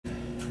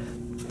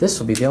This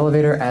will be the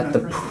elevator at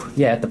the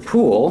at the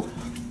pool.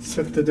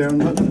 Set the down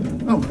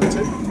button. Oh, that's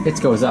it.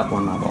 It goes up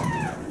one level.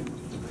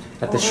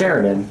 At the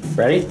Sheraton.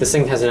 Ready? This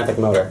thing has an epic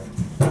motor.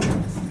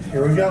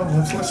 Here we go.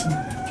 Let's listen.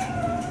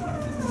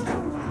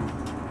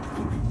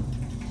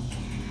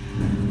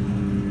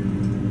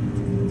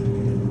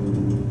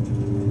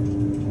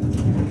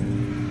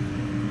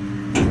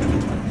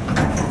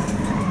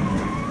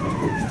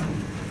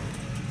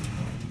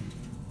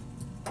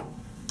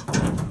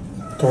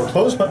 Door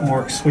close button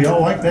works. We all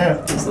like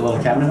that. Is the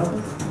little cabinet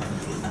open?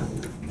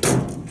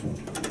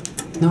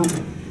 No.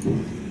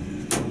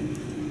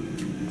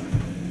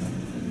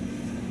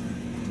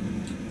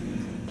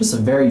 Just a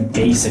very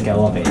basic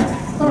elevator.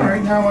 All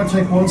right, now I want to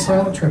take one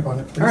silent trip on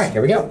it, please. All right,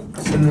 here we go.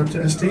 Send it up to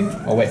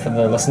SD. We'll wait for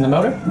the listen to the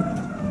motor.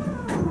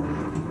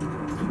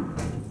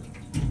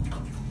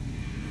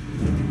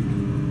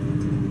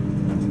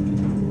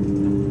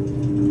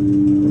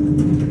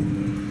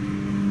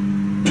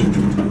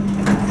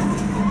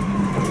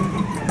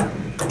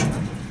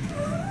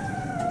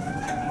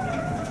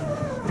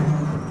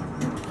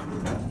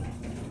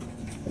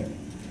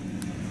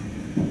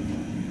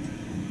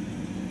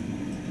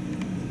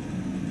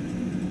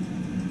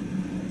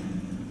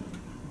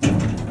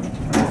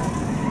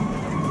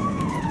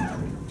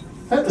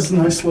 That is a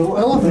nice little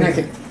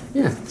elevator.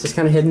 Yeah, it's just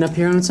kind of hidden up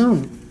here on its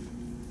own.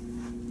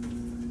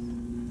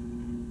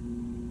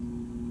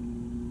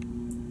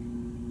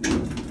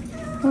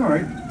 All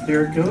right,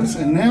 there it goes.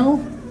 And now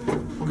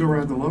we'll go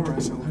ride the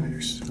low-rise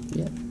elevators.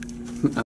 Yeah.